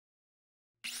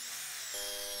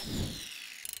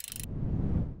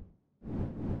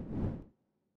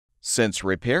Since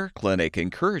Repair Clinic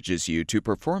encourages you to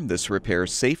perform this repair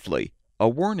safely, a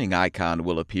warning icon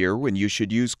will appear when you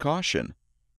should use caution.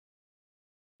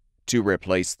 To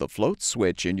replace the float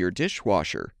switch in your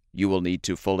dishwasher, you will need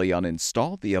to fully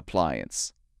uninstall the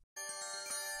appliance.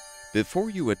 Before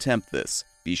you attempt this,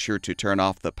 be sure to turn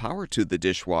off the power to the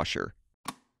dishwasher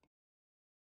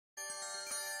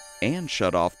and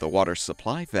shut off the water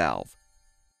supply valve.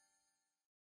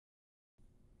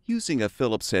 Using a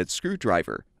Phillips head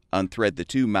screwdriver, unthread the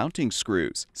two mounting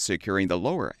screws securing the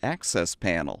lower access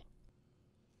panel.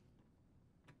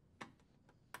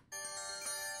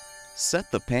 Set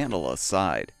the panel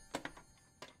aside.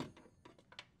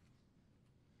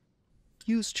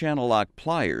 Use channel lock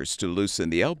pliers to loosen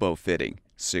the elbow fitting,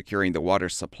 securing the water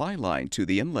supply line to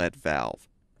the inlet valve.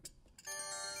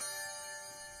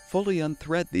 Fully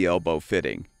unthread the elbow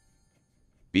fitting.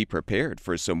 Be prepared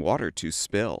for some water to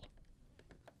spill.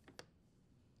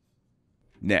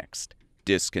 Next,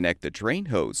 disconnect the drain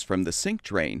hose from the sink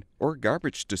drain or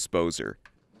garbage disposer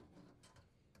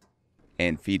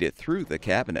and feed it through the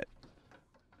cabinet.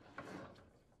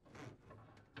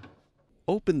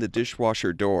 Open the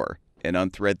dishwasher door and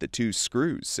unthread the two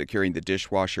screws securing the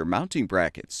dishwasher mounting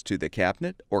brackets to the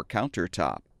cabinet or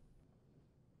countertop.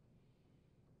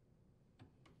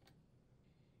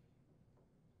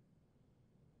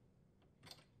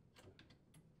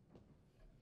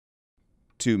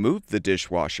 To move the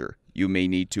dishwasher, you may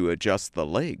need to adjust the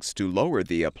legs to lower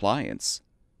the appliance.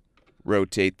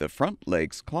 Rotate the front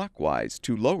legs clockwise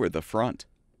to lower the front.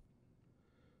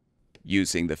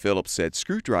 Using the Phillips head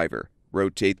screwdriver,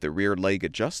 rotate the rear leg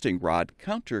adjusting rod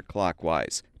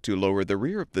counterclockwise to lower the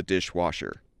rear of the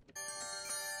dishwasher.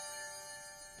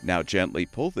 Now gently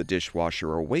pull the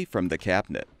dishwasher away from the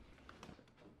cabinet.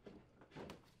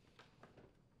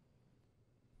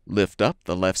 Lift up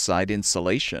the left side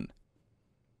insulation.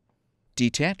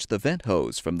 Detach the vent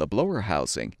hose from the blower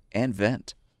housing and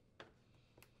vent.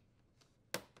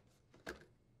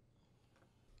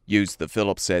 Use the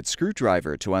Phillips head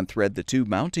screwdriver to unthread the two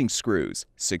mounting screws,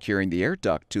 securing the air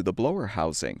duct to the blower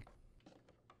housing.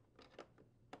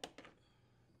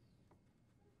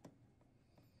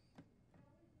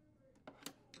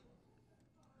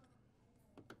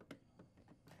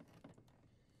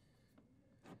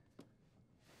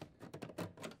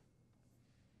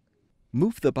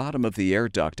 Move the bottom of the air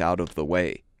duct out of the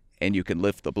way, and you can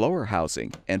lift the blower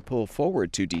housing and pull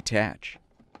forward to detach.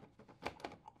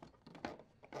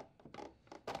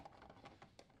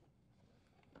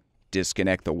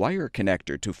 Disconnect the wire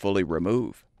connector to fully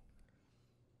remove.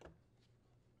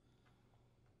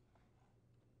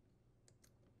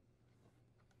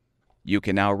 You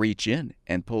can now reach in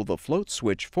and pull the float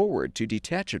switch forward to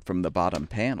detach it from the bottom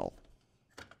panel.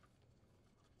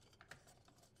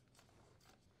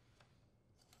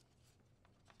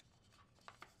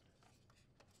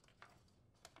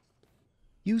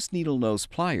 Use needle nose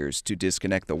pliers to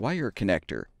disconnect the wire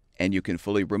connector, and you can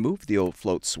fully remove the old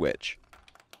float switch.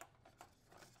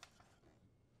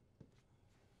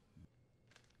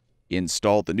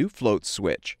 Install the new float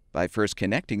switch by first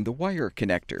connecting the wire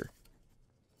connector.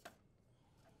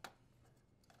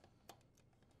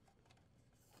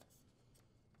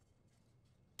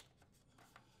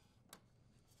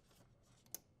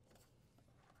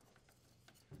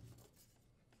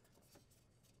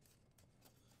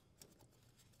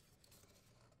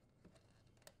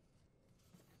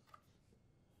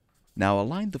 Now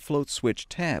align the float switch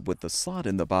tab with the slot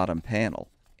in the bottom panel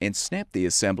and snap the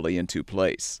assembly into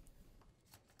place.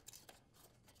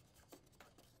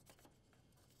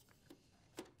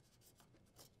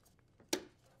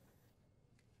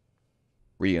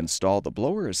 Reinstall the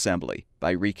blower assembly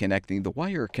by reconnecting the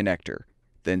wire connector,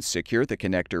 then secure the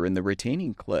connector in the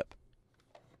retaining clip.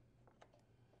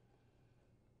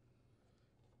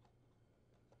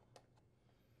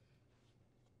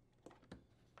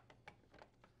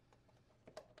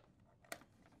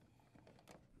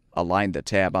 Align the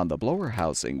tab on the blower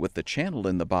housing with the channel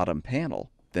in the bottom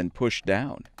panel, then push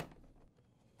down.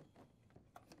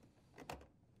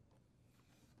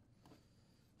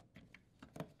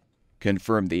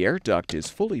 Confirm the air duct is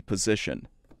fully positioned,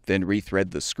 then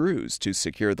rethread the screws to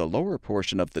secure the lower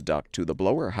portion of the duct to the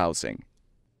blower housing.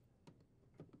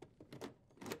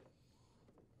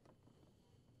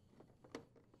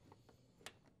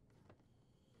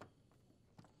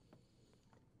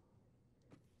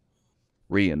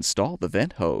 Reinstall the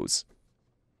vent hose.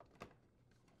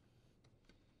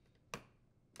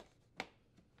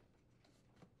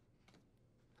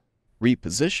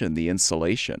 Reposition the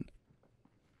insulation.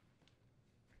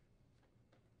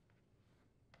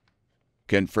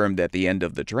 Confirm that the end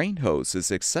of the drain hose is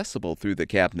accessible through the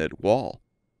cabinet wall.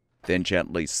 Then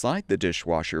gently slide the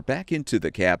dishwasher back into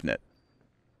the cabinet.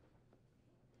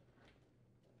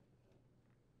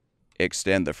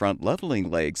 Extend the front leveling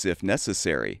legs if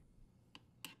necessary.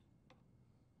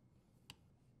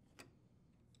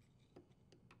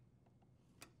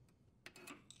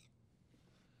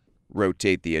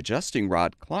 Rotate the adjusting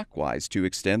rod clockwise to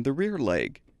extend the rear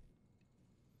leg.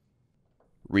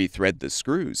 Rethread the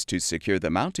screws to secure the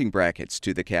mounting brackets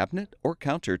to the cabinet or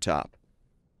countertop.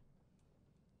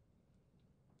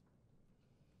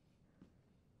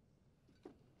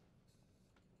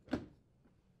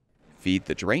 Feed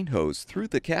the drain hose through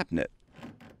the cabinet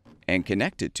and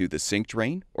connect it to the sink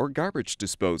drain or garbage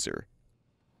disposer.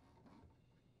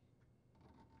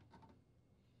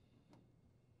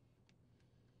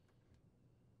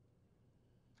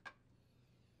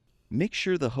 Make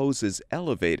sure the hose is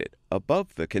elevated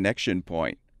above the connection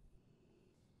point.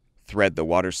 Thread the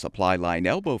water supply line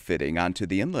elbow fitting onto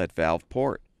the inlet valve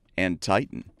port and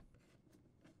tighten.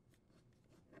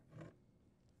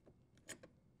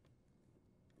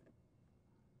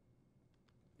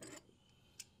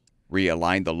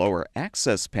 Realign the lower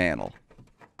access panel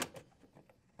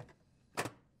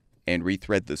and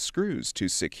rethread the screws to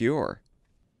secure.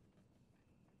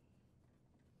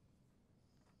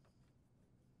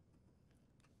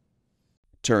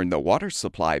 Turn the water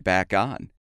supply back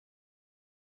on,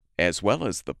 as well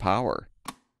as the power,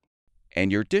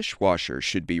 and your dishwasher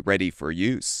should be ready for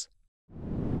use.